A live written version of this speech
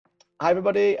Hi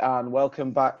everybody, and welcome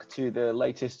back to the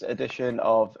latest edition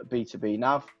of B2B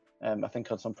Nav. I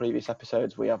think on some previous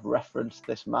episodes we have referenced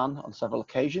this man on several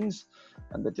occasions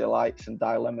and the delights and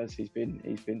dilemmas he's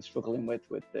been struggling with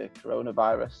the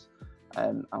coronavirus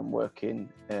and working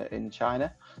in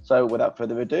China. So without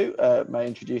further ado, may I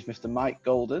introduce Mr. Mike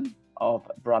Golden of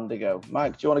Brandigo.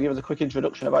 Mike, do you want to give us a quick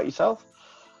introduction about yourself?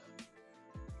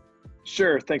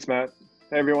 Sure, thanks Matt.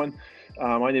 Hey everyone.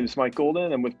 My name is Mike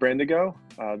Golden. I'm with Brandigo.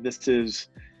 This is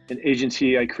an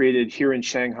agency I created here in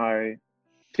Shanghai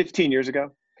 15 years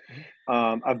ago.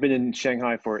 I've been in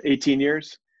Shanghai for 18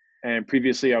 years, and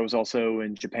previously I was also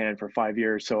in Japan for 5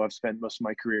 years, so I've spent most of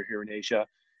my career here in Asia.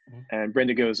 And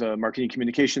Brandigo is a marketing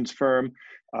communications firm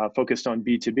focused on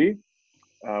B2B.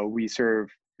 We serve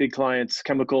big clients,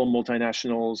 chemical,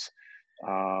 multinationals,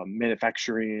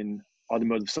 manufacturing,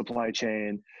 automotive supply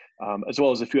chain, as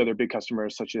well as a few other big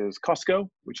customers such as Costco,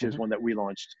 which is one that we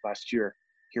launched last year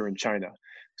here in China.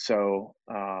 So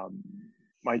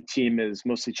my team is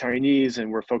mostly Chinese,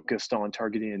 and we're focused on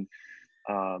targeting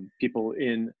people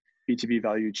in B2B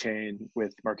value chain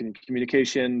with marketing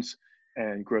communications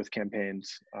and growth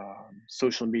campaigns,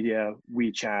 social media,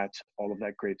 WeChat, all of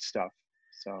that great stuff.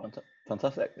 So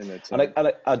fantastic.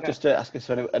 And just to ask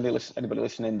anybody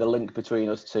listening, the link between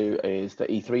us two is the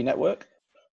E3 network.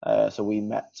 So we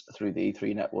met through the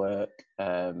E3 network,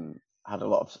 had a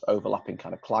lot of overlapping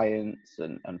kind of clients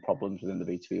and problems within the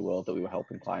B2B world that we were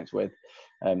helping clients with.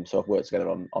 So I've worked together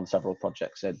on several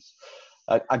projects since.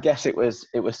 I guess it was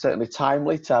certainly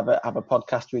timely to have a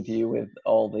podcast with you with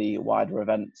all the wider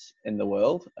events in the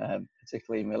world,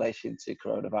 particularly in relation to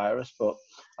coronavirus. But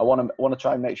I want to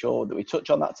try and make sure that we touch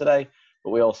on that today, but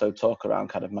we also talk around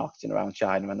kind of marketing around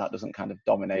China, and that doesn't kind of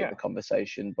dominate the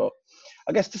conversation. But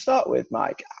I guess to start with,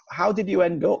 Mike, how did you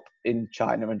end up in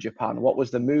China and Japan? What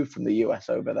was the move from the US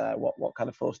over there? What kind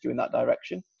of forced you in that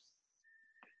direction?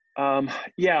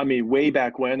 Yeah, I mean, way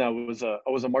back when I was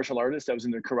a martial artist. I was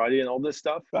into karate and all this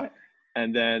stuff. Right.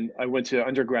 And then I went to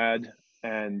undergrad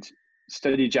and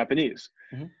studied Japanese.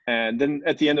 And then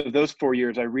at the end of those 4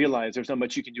 years, I realized there's not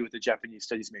much you can do with a Japanese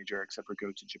studies major except for go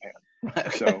to Japan. Right,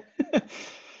 okay. So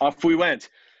off we went.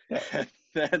 And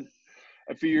then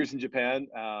a few years in Japan,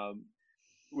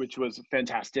 which was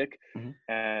fantastic.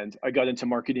 And I got into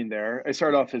marketing there. I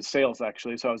started off as sales,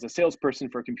 actually. So I was a salesperson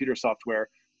for computer software,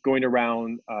 going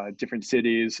around different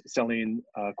cities, selling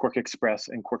Quark Express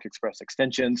and Quark Express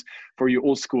extensions. For you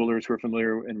old schoolers who are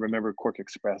familiar and remember Quark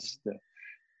Express, the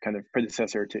kind of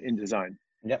predecessor to InDesign.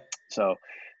 Yep. So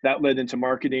that led into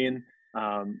marketing.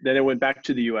 Then I went back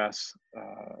to the US,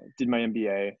 did my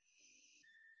MBA,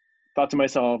 thought to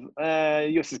myself,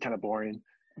 US is kind of boring.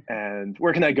 And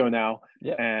where can I go now?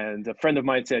 Yep. And a friend of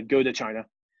mine said, go to China.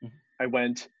 I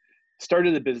went,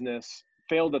 started a business,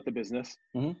 failed at the business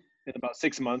in about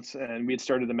 6 months. And we had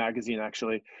started a magazine,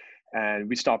 actually. And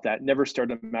we stopped that. Never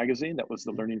started a magazine. That was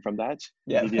the learning from that.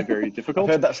 Yeah. Media, very difficult.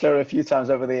 I've heard that story a few times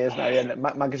over the years now. Yeah,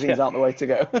 magazines aren't the way to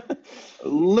go.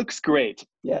 Looks great.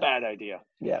 Yeah. Bad idea.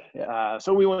 Yeah.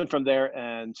 So we went from there,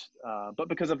 and but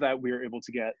because of that, we were able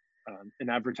to get an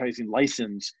advertising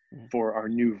license for our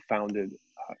new founded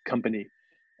company,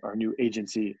 our new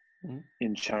agency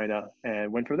in China,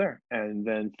 and went from there. And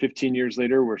then 15 years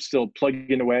later, we're still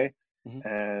plugging away.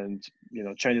 And you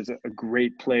know, China's a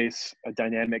great place, a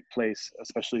dynamic place,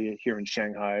 especially here in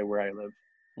Shanghai where I live.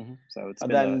 So it's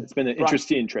been an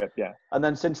interesting trip. Yeah. And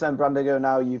then since then, Brandigo,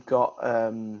 now you've got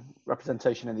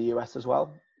representation in the US as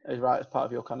well, is right, as part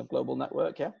of your kind of global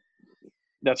network. Yeah.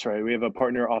 That's right. We have a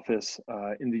partner office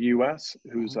in the US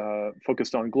who's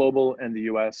focused on global and the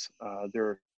US.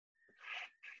 They're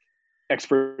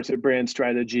experts at brand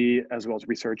strategy as well as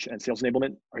research and sales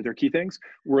enablement are their key things.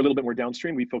 We're a little bit more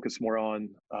downstream. We focus more on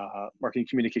marketing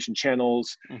communication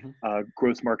channels,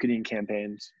 growth marketing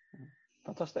campaigns.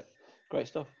 Fantastic. Great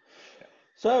stuff.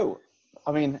 So,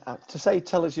 I mean, to say,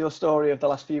 tell us your story of the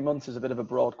last few months is a bit of a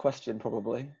broad question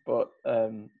probably, but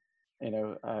you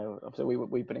know, obviously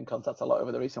we've been in contact a lot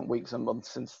over the recent weeks and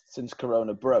months since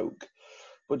Corona broke.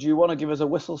 But do you want to give us a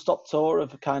whistle-stop tour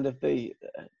of kind of the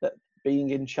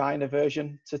being in China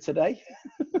version to today?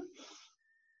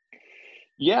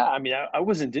 Yeah, I mean, I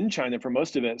wasn't in China for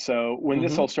most of it. So when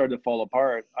this all started to fall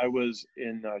apart, I was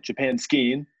in Japan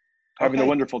skiing, having a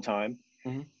wonderful time.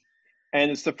 And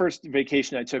it's the first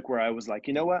vacation I took where I was like,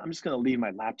 you know what? I'm just going to leave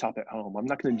my laptop at home. I'm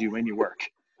not going to do any work.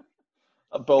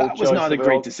 That was not a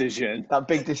great decision. That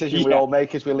big decision we all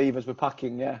make as we leave, as we're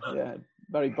packing. Yeah.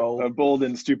 Very bold. A bold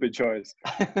and stupid choice.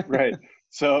 Right.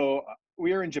 So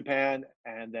we were in Japan,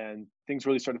 and then things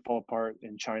really started to fall apart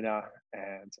in China.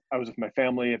 And I was with my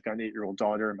family. I've got an 8-year-old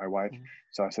daughter and my wife.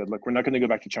 So I said, look, we're not going to go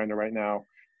back to China right now.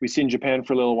 We stayed in Japan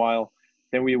for a little while.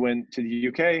 Then we went to the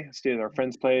UK, stayed at our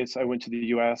friend's place. I went to the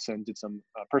US and did some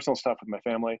personal stuff with my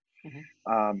family.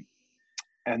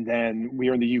 And then we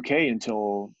were in the UK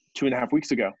until 2.5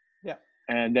 weeks ago. Yeah.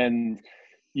 And then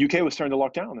UK was starting to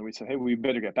lock down, and we said, hey, we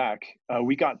better get back.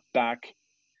 We got back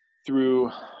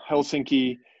through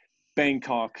Helsinki,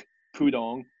 Bangkok,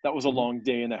 Pudong. That was a long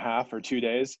day and a half or 2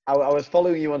 days. I was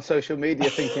following you on social media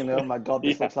thinking, oh my God,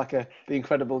 this looks like the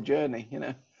incredible journey, you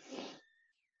know.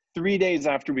 3 days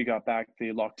after we got back,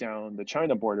 they locked down the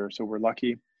China border, so we're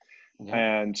lucky.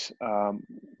 Yeah. And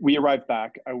we arrived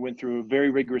back. I went through very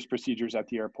rigorous procedures at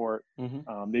the airport.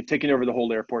 They've taken over the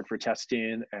whole airport for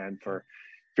testing and for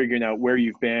figuring out where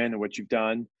you've been and what you've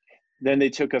done. Then they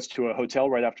took us to a hotel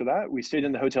right after that. We stayed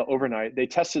in the hotel overnight. They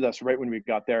tested us right when we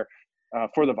got there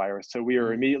for the virus. So we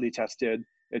were immediately tested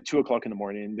at 2:00 in the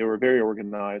morning. They were very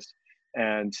organized.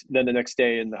 And then the next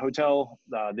day in the hotel,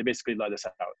 they basically let us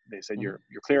out. They said, you're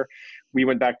clear. We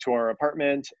went back to our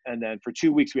apartment. And then for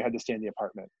 2 weeks, we had to stay in the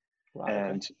apartment. Wow,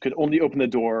 and could only open the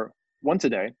door once a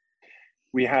day.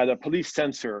 We had a police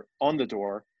sensor on the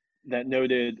door that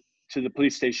noted to the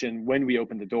police station when we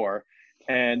opened the door.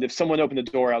 And if someone opened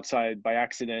the door outside by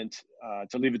accident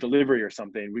to leave a delivery or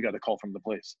something, we got a call from the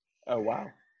police. Oh, wow.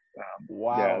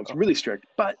 Wow. Yeah, it's really strict,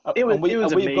 but it was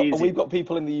amazing. We've got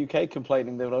people in the UK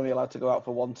complaining they were only allowed to go out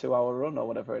for 1-2 hour run or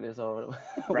whatever it is, or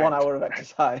 1 hour of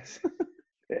exercise.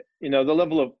 You know, the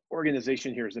level of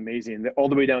organization here is amazing, all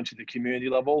the way down to the community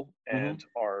level. And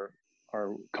our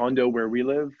condo where we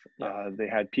live, they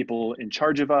had people in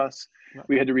charge of us.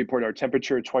 We had to report our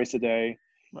temperature twice a day.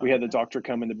 We had the doctor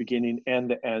come in the beginning and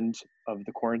the end of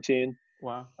the quarantine.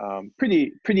 Wow.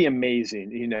 Pretty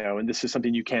amazing, you know, and this is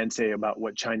something you can say about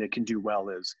what China can do well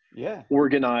is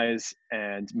organize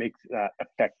and make that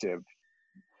effective.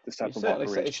 This type of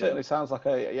operation. It certainly sounds like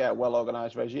a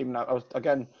well-organized regime. Now, I was,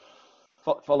 again,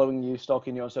 following you,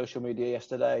 stalking you on social media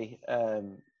yesterday.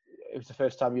 It was the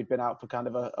first time you'd been out for kind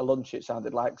of a lunch, it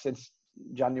sounded like, since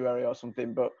January or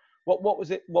something. But what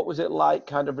was it like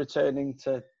kind of returning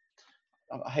to,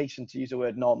 I hasten to use the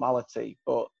word normality,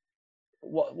 but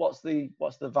what's the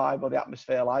vibe or the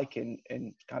atmosphere like in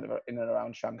kind of in and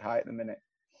around Shanghai at the minute?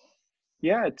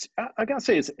 Yeah, I gotta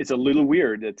say it's a little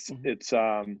weird. It's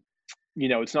you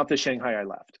know, it's not the Shanghai I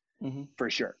left for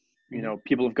sure. You know,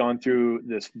 people have gone through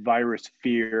this virus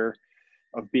fear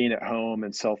of being at home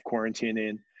and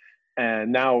self-quarantining,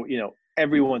 and now, you know,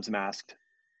 everyone's masked,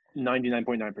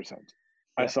 99.9%.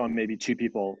 I saw maybe 2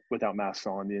 people without masks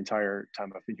on the entire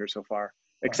time I've been here so far,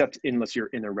 except unless you're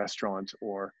in a restaurant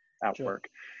or at work.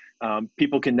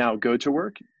 People can now go to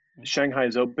work. Shanghai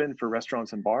is open for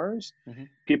restaurants and bars.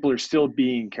 People are still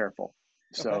being careful.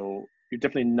 So you're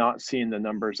definitely not seeing the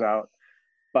numbers out,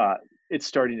 but it's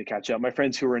starting to catch up. My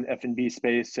friends who are in F&B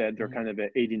space said they're kind of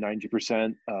at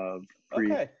 80-90% of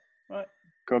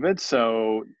pre-COVID.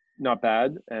 So not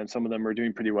bad. And some of them are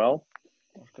doing pretty well.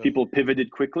 People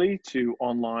pivoted quickly to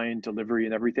online delivery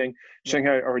and everything.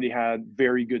 Shanghai already had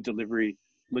very good delivery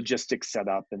logistics set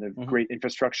up and a great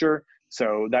infrastructure.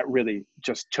 So that really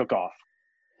just took off.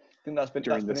 I think that's been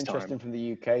interesting from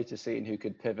the UK to seeing who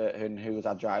could pivot and who was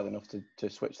agile enough to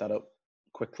switch that up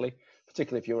quickly,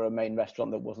 particularly if you were a main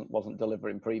restaurant that wasn't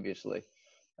delivering previously.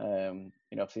 You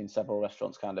know, I've seen several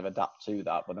restaurants kind of adapt to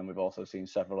that, but then we've also seen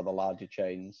several of the larger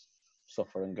chains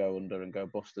suffer and go under and go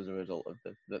bust as a result of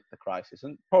the crisis,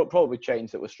 and probably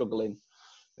chains that were struggling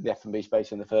in the F&B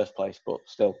space in the first place, but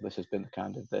still this has been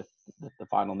kind of the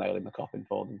final nail in the coffin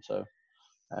for them. So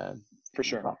for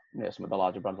sure, some of the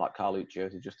larger brands like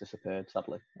Carluccio's have just disappeared,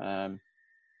 sadly.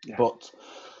 But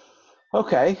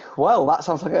okay, well, that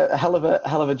sounds like a hell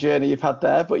of a journey you've had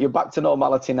there, but you're back to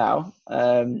normality now.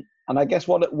 And I guess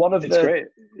one of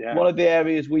the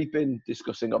areas we've been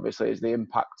discussing, obviously, is the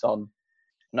impact on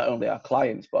not only our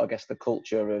clients, but I guess the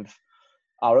culture of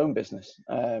our own business.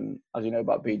 As you know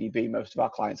about BDB, most of our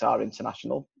clients are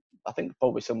international. I think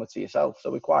probably similar to yourself.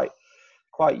 So we're quite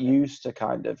used to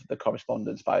kind of the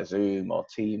correspondence via Zoom or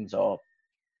Teams or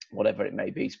whatever it may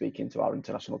be, speaking to our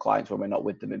international clients when we're not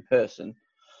with them in person.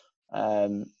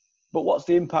 But what's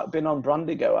the impact been on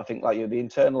Brandigo? I think the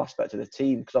internal aspect of the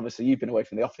team, because obviously you've been away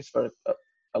from the office for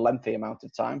a lengthy amount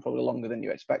of time, probably longer than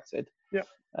you expected. Yeah.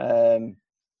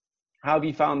 How have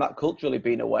you found that culturally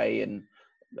being away, and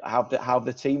how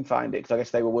the team find it? Because I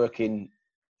guess they were working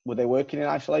in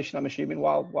isolation, I'm assuming,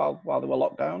 while they were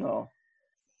locked down, or?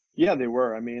 Yeah, they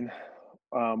were. I mean,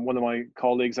 one of my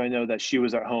colleagues, I know that she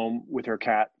was at home with her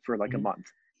cat for like a month.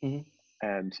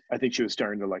 And I think she was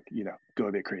starting to go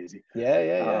a bit crazy.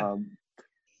 Yeah.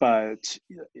 but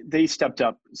they stepped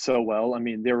up so well. I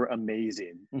mean, they were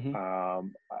amazing. Mm-hmm.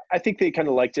 I think they kind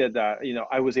of liked it that,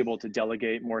 I was able to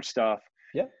delegate more stuff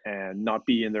Yeah. and not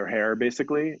be in their hair,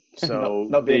 basically. So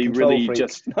not be a they control really freak.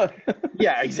 just,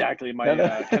 yeah, exactly. My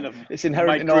No. kind of It's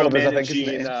inherent in all of us, I think,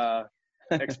 isn't micromanaging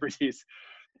it? expertise.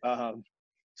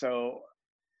 So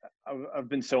I've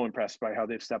been so impressed by how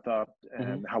they've stepped up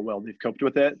and how well they've coped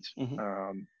with it.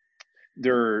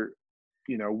 They're,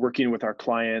 working with our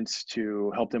clients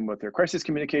to help them with their crisis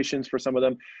communications for some of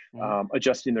them,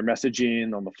 adjusting their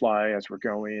messaging on the fly as we're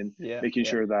going, making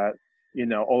sure that,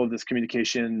 all of this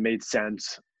communication made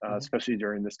sense, especially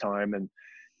during this time. And,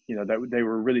 that they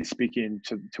were really speaking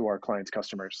to our clients'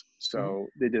 customers. So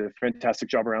they did a fantastic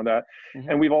job around that.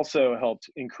 And we've also helped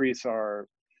increase our,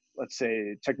 let's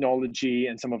say, technology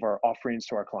and some of our offerings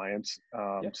to our clients.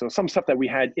 So some stuff that we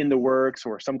had in the works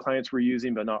or some clients were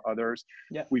using, but not others,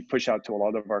 we push out to a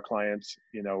lot of our clients,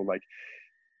 like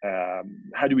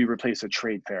how do we replace a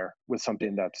trade fair with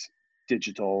something that's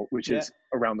digital, which is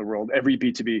around the world. Every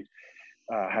B2B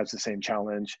has the same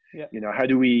challenge. How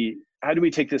do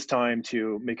we take this time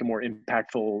to make a more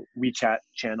impactful WeChat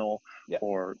channel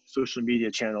or social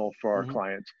media channel for our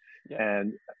clients?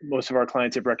 And most of our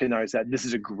clients have recognized that this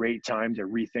is a great time to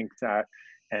rethink that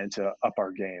and to up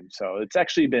our game. So it's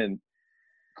actually been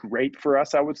great for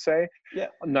us, I would say.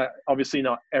 Obviously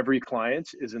not every client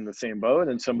is in the same boat,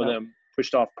 and some of them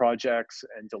pushed off projects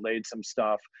and delayed some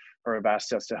stuff or have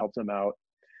asked us to help them out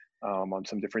on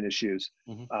some different issues.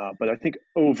 But I think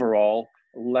overall,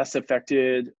 less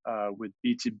affected with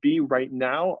B2B right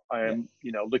now. I'm,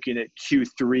 looking at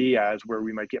Q3 as where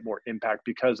we might get more impact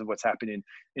because of what's happening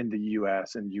in the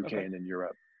US and UK and in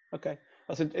Europe. Okay,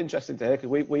 that's interesting to hear,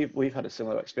 because we've had a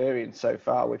similar experience so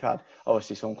far. We've had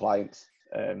obviously some clients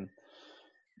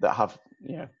that have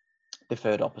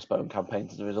deferred or postponed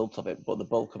campaigns as a result of it, but the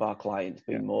bulk of our clients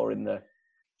being more in the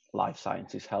life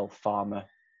sciences, health, pharma,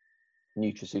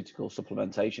 nutraceutical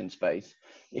supplementation space.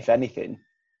 If anything,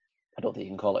 I don't think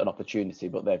you can call it an opportunity,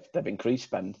 but they've increased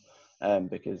spend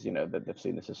because they've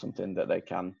seen this as something that they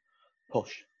can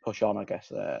push on, I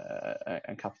guess,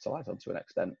 and capitalize on to an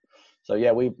extent. So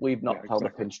we've not held the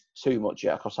pinch too much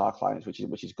yet across our clients, which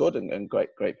is good and great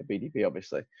for BDB,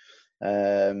 obviously.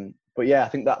 But I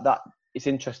think that it's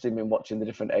interesting in watching the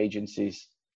different agencies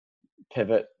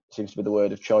pivot. Seems to be the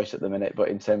word of choice at the minute, but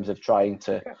in terms of trying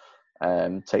to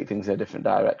take things in a different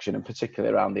direction, and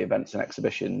particularly around the events and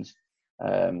exhibitions.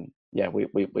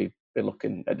 We've been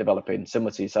looking at developing,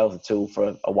 similar to yourselves, a tool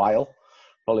for a while,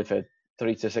 probably for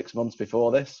 3 to 6 months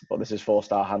before this, but this has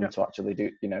forced our hand to actually do,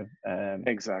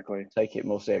 take it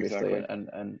more seriously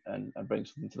and bring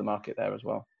something to the market there as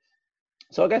well.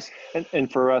 So I guess,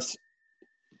 and for us,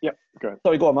 go ahead.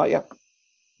 Sorry, go on, Mike.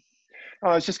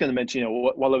 I was just going to mention,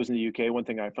 while I was in the UK, one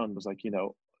thing I found was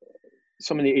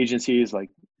so many agencies like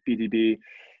BDB,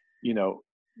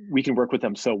 we can work with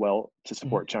them so well to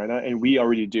support China, and we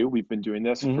already do. We've been doing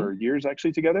this for years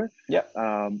actually together.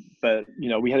 But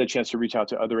we had a chance to reach out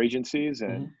to other agencies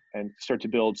and start to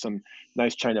build some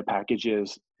nice China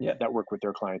packages that work with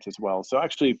their clients as well. So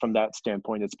actually, from that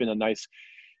standpoint, it's been a nice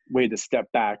way to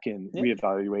step back and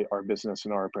reevaluate our business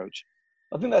and our approach.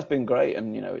 I think that's been great,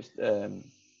 and it's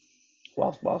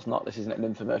whilst not, this isn't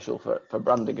an infomercial for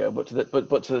Brandigo,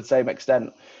 but to the same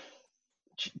extent,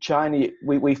 China,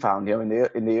 we found, in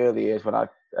the early years when I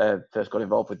first got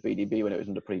involved with BDB, when it was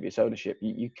under previous ownership,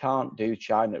 you can't do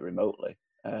China remotely,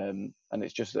 and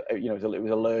it's just it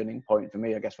was a learning point for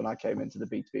me, I guess, when I came into the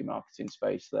B2B marketing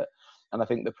space. And I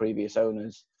think the previous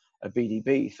owners of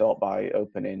BDB thought by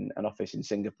opening an office in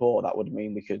Singapore that would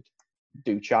mean we could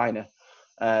do China.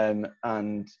 And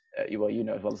as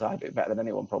well as I do, better than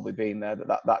anyone probably being there,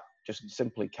 that just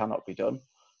simply cannot be done.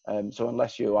 So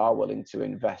unless you are willing to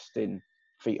invest in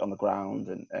feet on the ground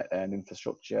and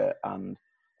infrastructure, and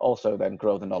also then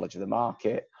grow the knowledge of the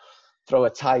market, throw a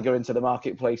tiger into the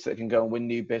marketplace that can go and win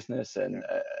new business and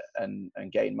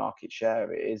gain market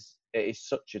share, it is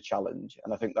such a challenge.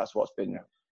 And I think that's what's been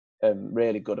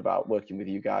really good about working with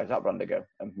you guys at Brandigo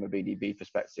and from a BDB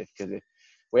perspective, because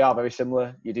we are very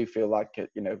similar. You do feel like, I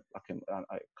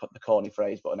cut the corny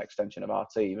phrase, but an extension of our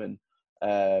team.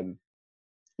 And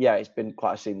it's been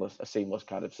quite a seamless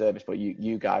kind of service. But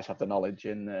you guys have the knowledge,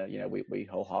 and we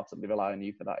wholeheartedly rely on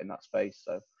you for that in that space.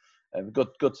 So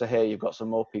good to hear you've got some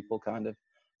more people kind of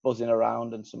buzzing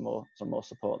around and some more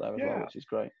support there as well, which is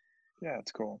great. Yeah,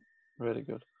 it's cool. Really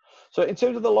good. So in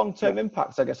terms of the long-term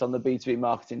impacts, I guess, on the B2B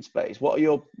marketing space, what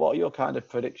are your kind of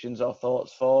predictions or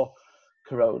thoughts for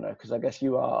Corona? Because I guess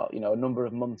you are, a number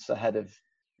of months ahead of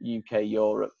UK,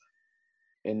 Europe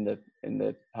in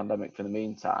the pandemic for the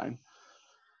meantime.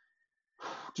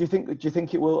 Do you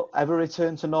think it will ever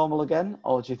return to normal again,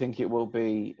 or do you think it will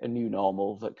be a new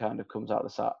normal that kind of comes out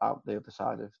the other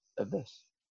side of this?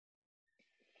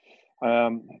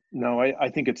 No, I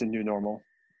think it's a new normal.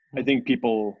 I Mm. think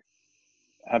people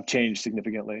have changed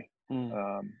significantly.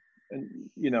 Mm.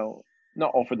 And,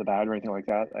 not all for the bad or anything like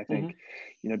that. I think,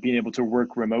 Mhm. being able to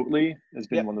work remotely has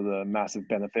been Yep. one of the massive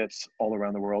benefits all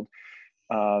around the world.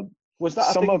 Uh, Was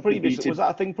that a some thing of the previously? B2, Was that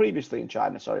a thing previously in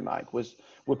China? Sorry, Mike.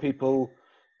 Were people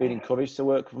being encouraged to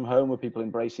work from home? Were people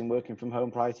embracing working from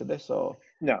home prior to this, or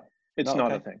no, it's no?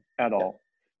 not a Okay. thing at Yeah. all.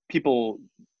 People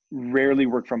rarely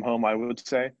work from home, I would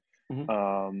say.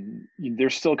 Hmm.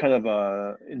 There's still kind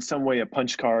of in some way, a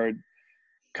punch card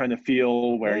kind of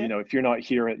feel where, Yeah. if you're not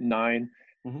here at 9,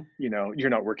 Hmm. you're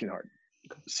not working hard.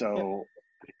 Okay. Yeah. So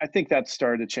I think that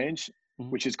started to change, Hmm.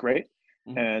 which is great.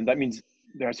 Hmm. And that means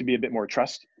there has to be a bit more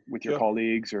trust with your Sure.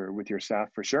 colleagues or with your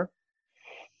staff for sure.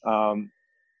 Um,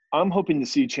 I'm hoping to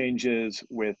see changes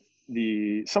with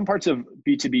some parts of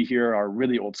B2B here are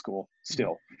really old school Hmm.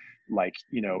 still. Like,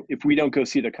 if we don't go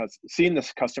seeing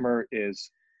this customer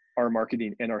is our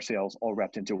marketing and our sales all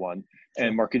wrapped into one, and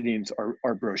Sure. marketing's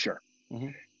our brochure. Hmm.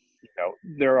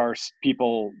 There are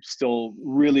people still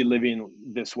really living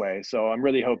this way. So I'm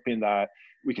really hoping that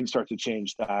we can start to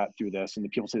change that through this. And the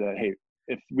people say that, hey,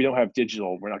 if we don't have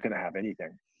digital, we're not going to have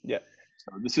anything. Yeah.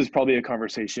 So this is probably a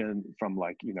conversation from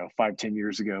 5-10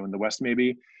 years ago in the West,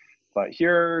 maybe. But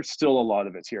here, still a lot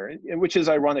of it's here, and which is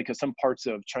ironic because some parts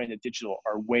of China digital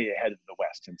are way ahead of the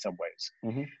West in some ways.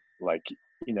 Hmm. Like,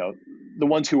 the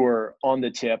ones who are on the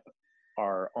tip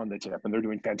are on the tip and they're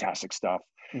doing fantastic stuff.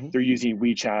 Hmm. They're using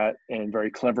WeChat in very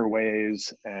clever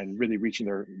ways and really reaching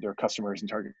their customers and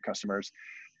target customers.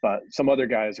 But some other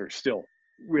guys are still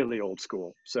really old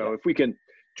school. Yeah. So if we can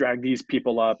drag these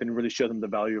people up and really show them the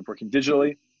value of working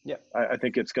digitally, Yeah. I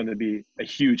think it's going to be a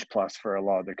huge plus for a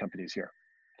lot of the companies here.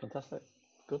 Fantastic.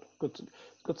 Good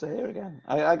to hear again.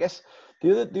 I guess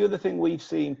the other thing we've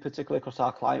seen, particularly across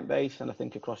our client base, and I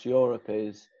think across Europe,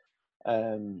 is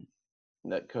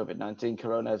that COVID-19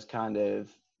 Corona has kind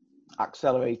of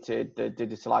accelerated the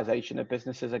digitalization of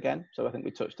businesses again. So I think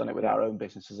we touched on it with Yeah. our own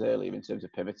businesses earlier in terms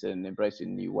of pivoting and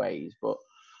embracing new ways. But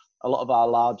a lot of our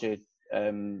larger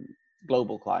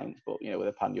global clients, but with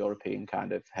a pan-European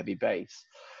kind of heavy base,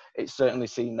 it's certainly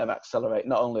seen them accelerate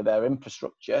not only their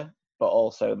infrastructure but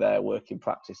also their working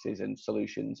practices and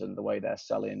solutions and the way they're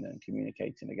selling and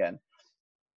communicating again.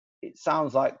 It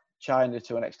sounds like China,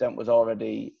 to an extent, was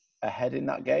already ahead in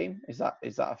that game. Is that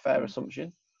a fair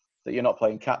assumption? That you're not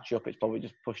playing catch up, it's probably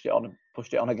just pushed it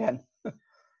on again.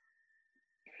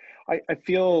 I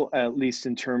feel, at least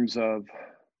in terms of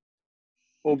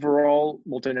overall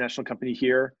multinational company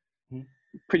here, Mhm.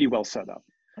 pretty well set up.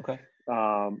 Okay.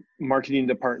 Marketing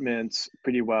departments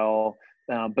pretty well,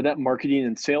 but that marketing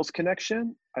and sales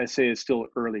connection, I say, is still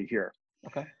early here.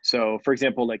 Okay. So, for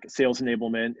example, like sales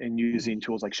enablement and using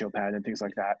tools like Showpad and things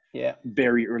like that, Yeah.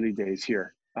 very early days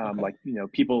here. Okay. Like,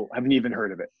 people haven't even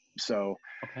heard of it. So,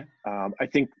 Okay. I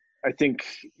think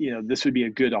this would be a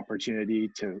good opportunity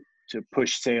to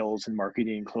push sales and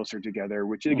marketing closer together.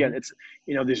 Which again, Mhm. it's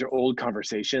these are old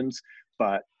conversations,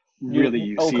 but really New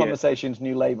you old see it. conversations,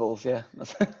 new labels. Yeah.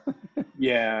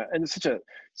 Yeah, and it's such a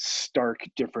stark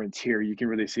difference here. You can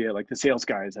really see it. Like the sales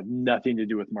guys have nothing to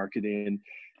do with marketing,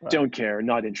 Right. don't care,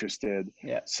 not interested.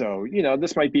 Yeah. So,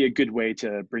 this might be a good way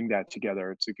to bring that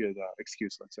together. It's a good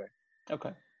excuse, let's say.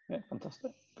 Okay. Yeah.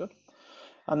 Fantastic. Good.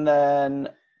 And then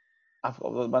I've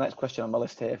got my next question on my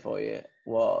list here for you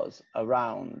was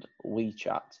around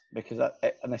WeChat, because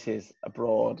and this is a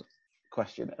broad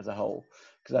question as a whole,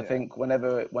 because I think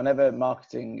whenever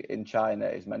marketing in China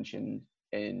is mentioned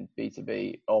in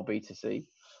B2B or B2C,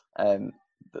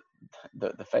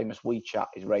 the famous WeChat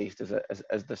is raised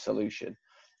as the solution.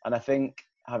 And I think,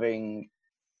 having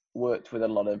worked with a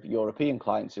lot of European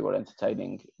clients who are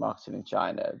entertaining marketing in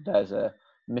China, there's a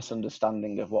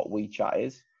misunderstanding of what WeChat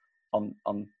is on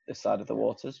this side of the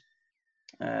waters.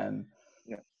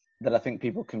 That I think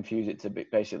people confuse it to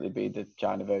basically be the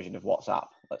China version of WhatsApp,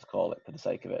 let's call it, for the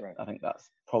sake of it. Right. I think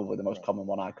that's probably the most common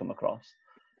one I come across.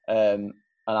 And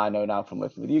I know now from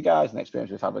working with you guys and experience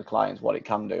we've had with clients what it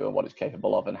can do and what it's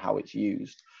capable of and how it's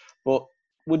used. But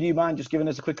would you mind just giving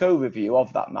us a quick overview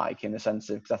of that, Mike, in the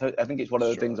sense of, because I think it's one of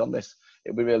the things on this,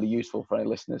 it'd be really useful for any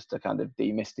listeners to kind of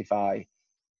demystify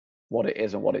what it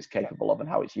is and what it's capable of and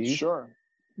how it's used. Sure.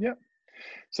 Yeah.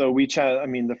 So WeChat, I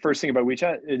mean, the first thing about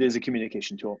WeChat, it is a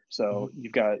communication tool. So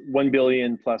you've got 1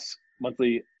 billion plus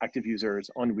monthly active users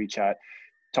on WeChat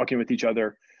talking with each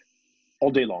other all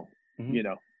day long.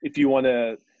 If you want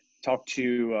to talk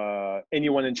to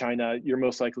anyone in China, you're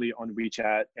most likely on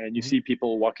WeChat, and you Mhm. see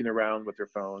people walking around with their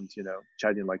phones,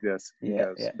 chatting like this Yeah,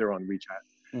 because yeah. they're on WeChat,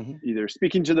 Mhm. either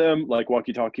speaking to them like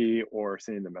walkie-talkie or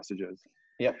sending them messages.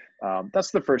 Yep.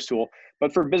 That's the first tool.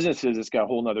 But for businesses, it's got a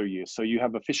whole nother use. So you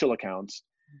have official accounts,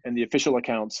 and the official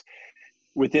accounts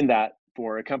within that,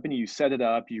 for a company, you set it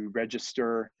up, you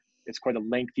register. It's quite a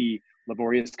lengthy,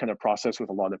 laborious kind of process with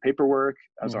a lot of paperwork,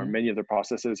 as are Mhm. many of the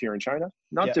processes here in China.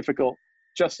 Not Yep. difficult,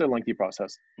 just a lengthy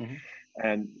process. Mhm.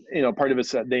 And part of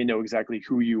it's that they know exactly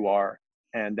who you are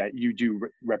and that you do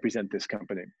represent this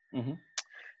company. Mhm.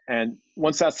 And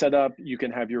once that's set up, you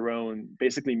can have your own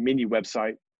basically mini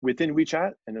website within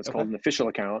WeChat, and it's Okay. called an official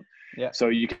account. Yeah. So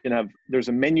you can have, there's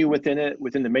a menu within it.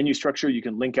 Within the menu structure, you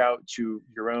can link out to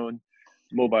your own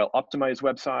mobile optimized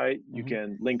website. You Mhm.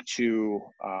 can link to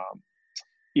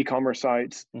e-commerce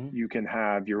sites. Mhm. You can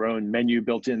have your own menu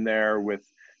built in there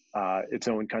with its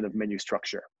own kind of menu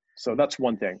structure. So Mhm. that's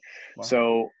one thing. Wow.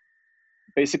 So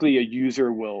basically a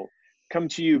user will come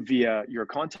to you via your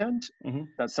content Mhm.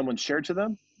 that someone shared to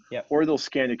them, Yep. or they'll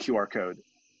scan a QR code.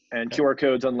 And Okay. QR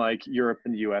codes, unlike Europe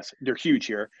and the US, they're huge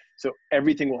here. So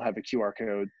everything will have a QR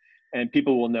code, and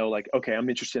people will know, like, okay, I'm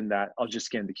interested in that. I'll just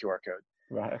scan the QR code.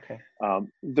 Right. Okay.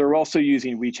 They're also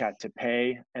using WeChat to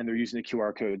pay, and they're using the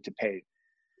QR code to pay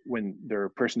when they're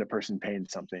person to person paying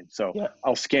something. So Yeah.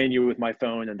 I'll scan you with my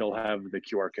phone, and they'll have the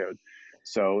QR code.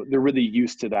 So they're really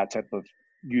used to that type of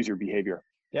user behavior.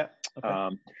 Yeah.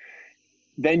 Okay.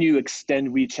 Then you extend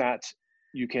WeChat.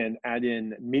 You can add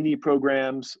in mini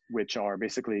programs, which are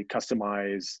basically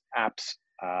customized apps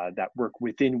that work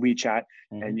within WeChat,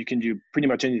 Mhm. and you can do pretty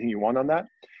much anything you want on that.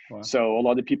 Wow. So a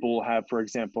lot of people have, for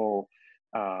example,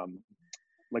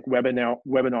 like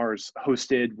webinars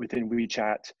hosted within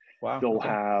WeChat. Wow. They'll Okay.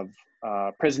 have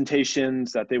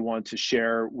presentations that they want to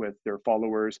share with their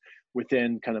followers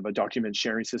within kind of a document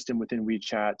sharing system within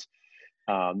WeChat.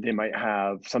 They might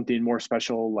have something more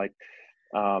special, like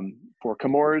for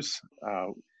Chemours,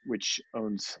 which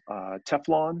owns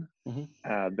Teflon,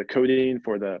 Mhm. the coating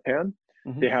for the pan.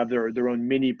 They Mhm. have their own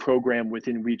mini program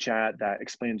within WeChat that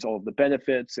explains all of the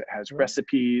benefits. It has Right.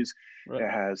 recipes, Right. it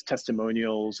has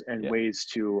testimonials and Yeah. ways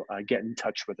to get in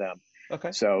touch with them.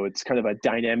 Okay. So it's kind of a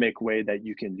dynamic way that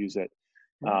you can use it.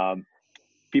 Right.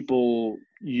 People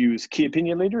use key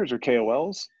opinion leaders or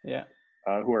KOLs, Yeah.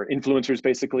 who are influencers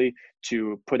basically,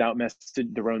 to put out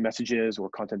their own messages or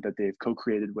content that they've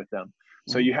co-created with them.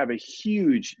 So Mhm. you have a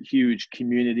huge, huge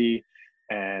community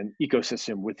and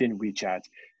ecosystem within WeChat. Yeah.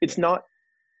 It's not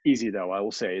easy though, I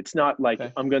will say. It's not like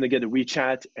Okay. I'm going to get a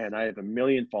WeChat and I have 1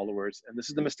 million followers. And this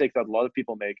is the mistake that a lot of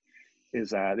people make, is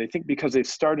they think because they've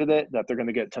started it that they're going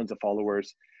to get tons of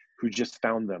followers who just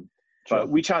found them. But Sure.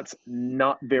 WeChat's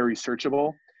not very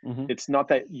searchable. Mhm. It's not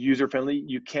that user friendly.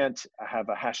 You can't have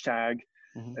a hashtag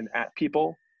Mhm. and at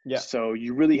people. Yeah. So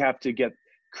you really have to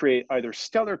create either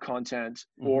stellar content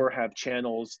Mhm. or have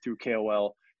channels through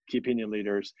KOL, key opinion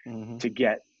leaders, Mhm. to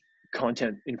get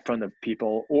content in front of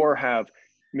people, or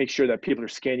make sure that people are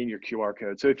scanning your QR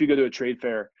code. So if you go to a trade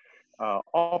fair,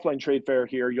 offline trade fair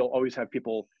here, you'll always have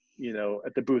people,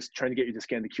 at the booth trying to get you to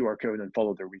scan the QR code and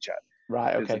follow their WeChat.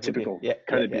 Right. Is a Okay. With you. typical Yeah.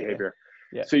 kind Yeah. of Yeah. Yeah. behavior.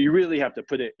 Yeah. So you really have to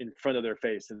put it in front of their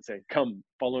face and say, come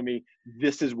follow me.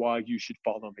 This is why you should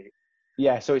follow me.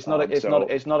 Yeah, so it's not So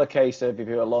it's not a case of if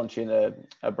you are launching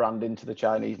a brand into the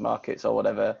Chinese markets or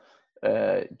whatever,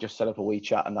 just set up a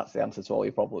WeChat and that's the answer to all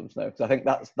your problems. No, because I think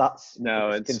that's the no,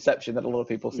 misconception that a lot of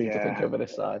people seem to think yeah, over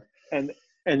this side. and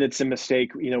it's a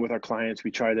mistake. With our clients, we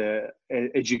try to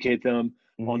educate them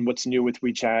Mm-hmm. on what's new with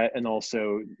WeChat, and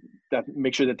also that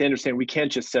make sure that they understand we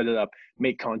can't just set it up,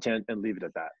 make content, and leave it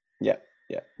at that. Yeah,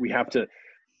 yeah. We have to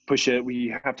push it. We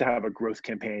have to have a growth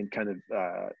campaign kind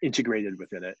of integrated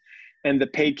within it. And the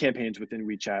paid campaigns within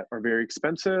WeChat are very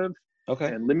expensive Okay.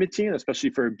 and limiting, especially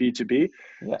for B2B.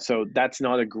 Yeah. So that's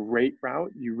not a great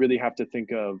route. You really have to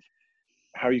think of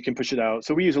how you can push it out.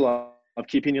 So we use a lot of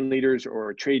key opinion leaders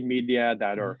or trade media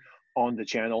that are on the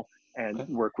channel, and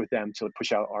Okay. work with them to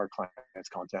push out our clients'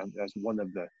 content as one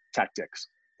of the tactics.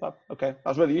 Okay,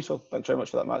 that's really useful. Thanks very much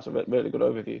for that, Matt. It's a really good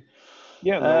overview.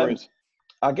 Yeah, no worries.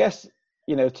 I guess,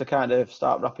 to kind of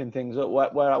start wrapping things up,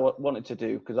 where I wanted to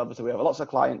do, because obviously we have lots of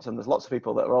clients and there's lots of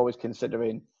people that are always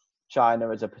considering China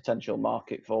as a potential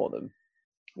market for them.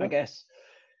 Yeah. I guess,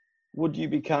 would you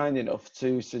be kind enough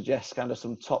to suggest kind of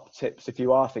some top tips if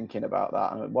you are thinking about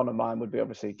that? And one of mine would be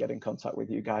obviously get in contact with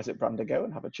you guys at Brandigo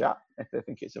and have a chat if they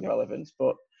think it's of relevance.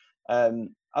 But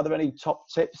are there any top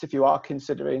tips if you are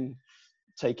considering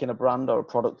taking a brand or a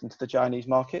product into the Chinese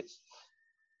markets?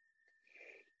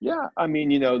 Yeah, I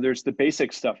mean, there's the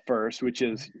basic stuff first, which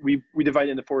is we divide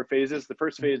into 4 phases. The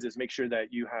first phase is make sure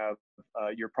that you have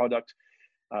your product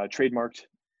trademarked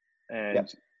Yeah.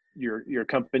 and your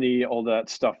company, all that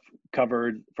stuff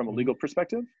covered from a legal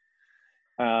perspective.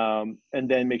 And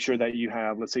then make sure that you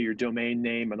have, let's say, your domain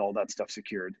name and all that stuff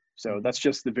secured. So that's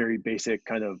just the very basic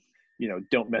kind of,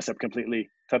 don't mess up completely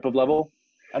type of level.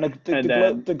 And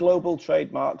the global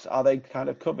trademarks, are they kind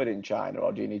of covered in China,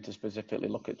 or do you need to specifically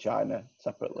look at China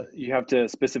separately? You have to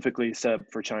specifically set up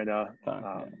for China.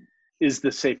 Is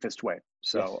the safest way.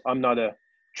 So yes. I'm not a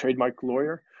trademark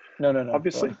lawyer. No,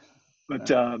 obviously,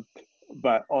 but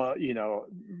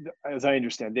as I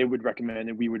understand, they would recommend,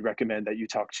 and we would recommend, that you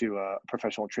talk to a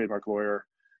professional trademark lawyer,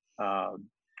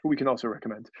 who we can also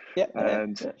recommend.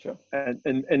 Sure.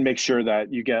 And make sure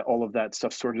that you get all of that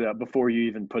stuff sorted out before you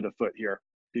even put a foot here,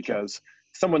 because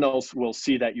someone else will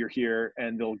see that you're here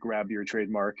and they'll grab your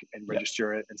trademark and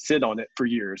register it and sit on it for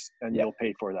years, and you'll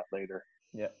pay for that later.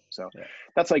 So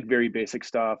that's like very basic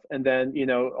stuff. And then,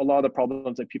 a lot of the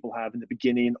problems that people have in the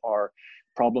beginning are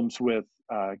problems with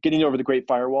getting over the Great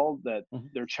Firewall, that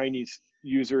their Chinese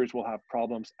users will have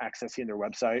problems accessing their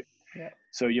website.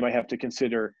 So you might have to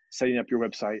consider setting up your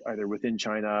website either within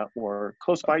China or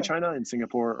close by China, in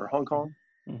Singapore or Hong Kong,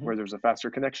 where there's a faster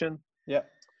connection.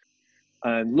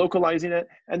 And localizing it.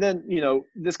 And then,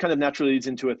 this kind of naturally leads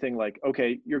into a thing like,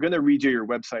 okay, you're going to redo your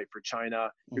website for China.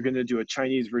 You're going to do a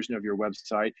Chinese version of your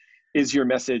website. Is your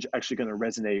message actually going to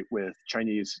resonate with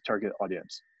Chinese target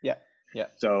audience?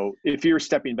 So if you're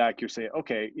stepping back, you're saying,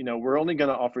 okay, we're only going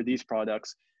to offer these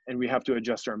products, and we have to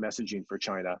adjust our messaging for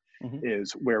China,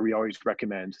 is where we always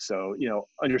recommend. So,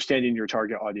 understanding your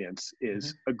target audience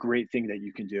is a great thing that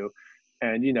you can do.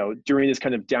 And, during this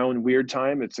kind of down weird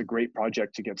time, it's a great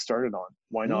project to get started on.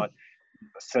 Why not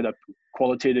set up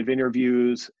qualitative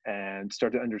interviews and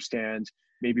start to understand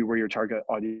maybe where your target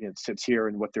audience sits here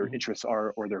and what their interests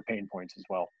are, or their pain points as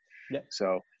well.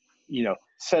 So,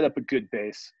 set up a good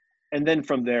base. And then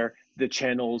from there, the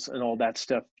channels and all that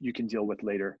stuff you can deal with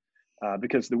later.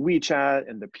 Because the WeChat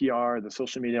and the PR, the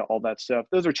social media, all that stuff,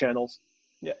 those are channels.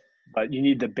 But you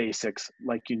need the basics,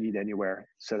 like you need anywhere,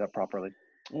 set up properly.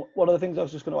 One of the things I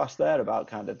was just going to ask there about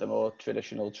kind of the more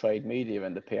traditional trade media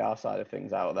and the PR side of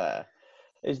things out there,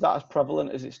 is that as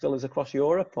prevalent as it still is across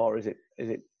Europe, or is it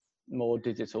more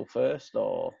digital first,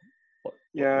 or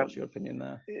what's your opinion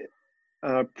there?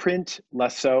 Print,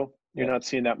 less so. You're not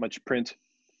seeing that much print.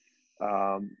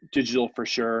 Digital for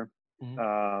sure.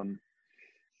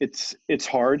 It's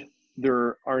hard.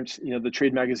 There aren't, the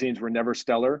trade magazines were never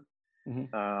stellar.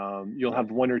 You'll have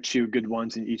one or two good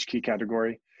ones in each key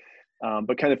category.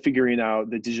 But kind of figuring out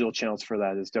the digital channels for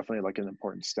that is definitely like an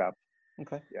important step.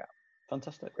 Okay. Yeah.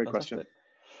 Fantastic. Great question.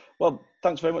 Well,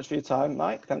 thanks very much for your time,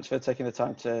 Mike. Thanks for taking the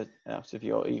time to out of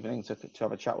your evening to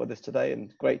have a chat with us today,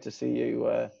 and great to see you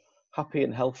happy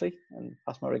and healthy, and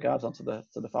pass my regards on to the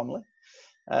family.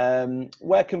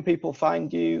 Where can people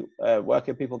find you? Where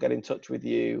can people get in touch with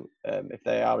you if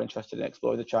they are interested in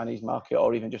exploring the Chinese market,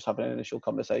 or even just having an initial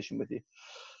conversation with you?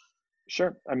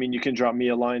 Sure. I mean, you can drop me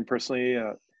a line personally,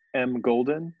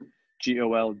 mgolden,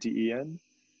 GOLDEN,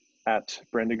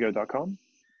 @brandigo.com.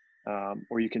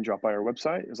 Or you can drop by our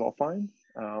website, is all fine.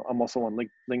 I'm also on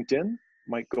LinkedIn,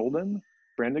 Mike Golden,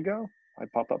 Brandigo. I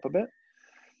pop up a bit.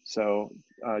 So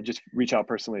just reach out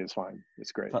personally is fine.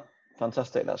 It's great.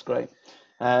 Fantastic. That's great.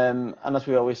 And as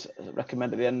we always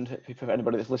recommend at the end, for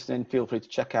anybody that's listening, feel free to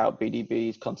check out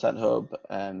BDB's Content Hub,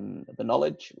 The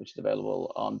Knowledge, which is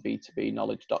available on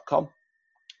b2bknowledge.com.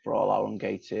 for all our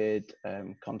ungated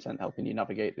content, helping you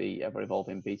navigate the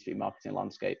ever-evolving B2B marketing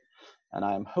landscape. And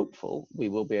I am hopeful we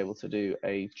will be able to do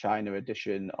a China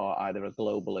edition, or either a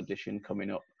global edition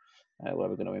coming up, where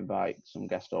we're going to invite some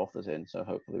guest authors in. So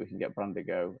hopefully we can get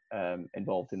Brandigo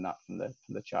involved in that from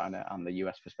the China and the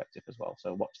US perspective as well.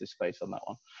 So watch this space on that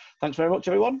one. Thanks very much,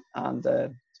 everyone, and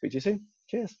speak to you soon.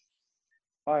 Cheers.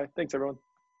 Bye. Thanks, everyone.